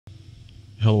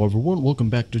Hello everyone, welcome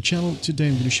back to the channel. Today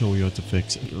I'm going to show you how to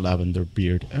fix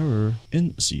Lavenderbeard error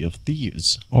in Sea of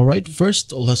Thieves. Alright,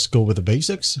 first let's go with the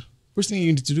basics. First thing you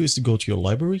need to do is to go to your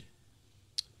library,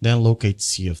 then locate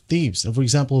Sea of Thieves. Now, for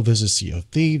example, this is Sea of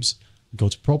Thieves. Go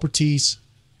to Properties,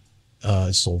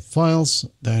 Install Files,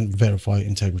 then Verify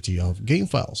Integrity of Game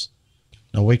Files.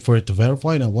 Now wait for it to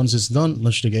verify. Now once it's done,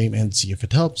 launch the game and see if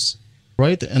it helps.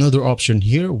 Right, another option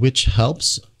here which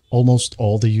helps almost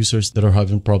all the users that are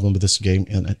having problem with this game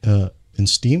in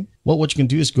Steam. Well, what you can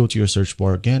do is go to your search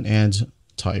bar again and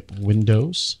type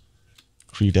Windows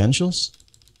Credentials.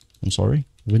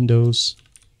 Windows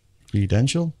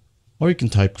Credential, or you can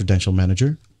type Credential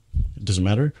Manager. It doesn't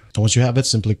matter. And once you have it,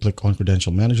 simply click on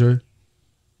Credential Manager.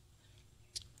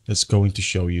 It's going to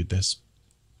show you this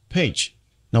page.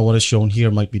 Now, what is shown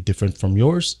here might be different from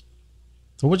yours.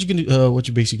 So what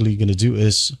you're basically gonna do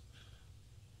is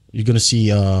you're gonna see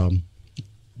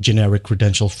generic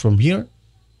credentials from here.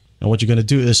 And what you're gonna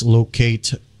do is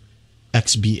locate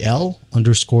XBL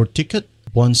 _ ticket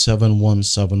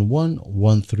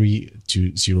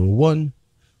 17171130201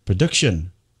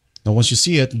 production. Now once you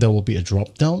see it, there will be a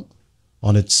drop down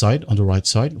on its side, on the right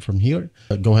side from here.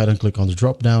 Go ahead and click on the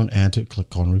drop down and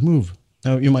click on remove.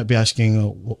 Now you might be asking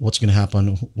what's going to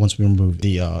happen once we remove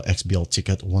the XBL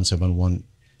ticket 171,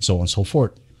 so on and so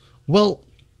forth. Well,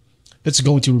 it's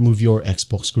going to remove your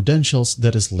Xbox credentials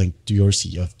that is linked to your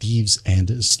Sea of Thieves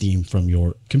and Steam from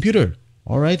your computer.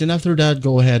 Alright, and after that,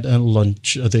 go ahead and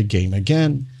launch the game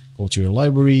again. Go to your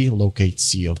library, locate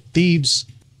Sea of Thieves.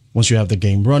 Once you have the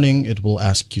game running, it will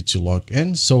ask you to log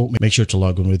in. So make sure to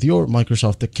log in with your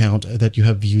Microsoft account that you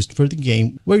have used for the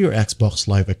game where your Xbox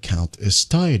Live account is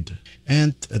tied.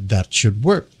 And that should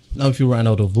work. Now, if you run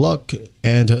out of luck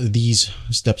and these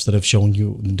steps that I've shown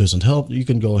you doesn't help, you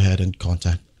can go ahead and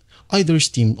contact either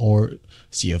Steam or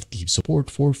Sea of Thieves support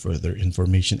for further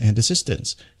information and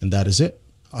assistance. And that is it.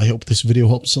 I hope this video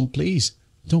helps some. Please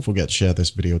don't forget to share this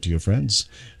video to your friends.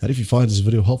 And if you find this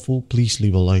video helpful, please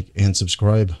leave a like and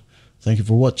subscribe. Thank you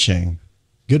for watching.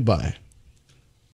 Goodbye.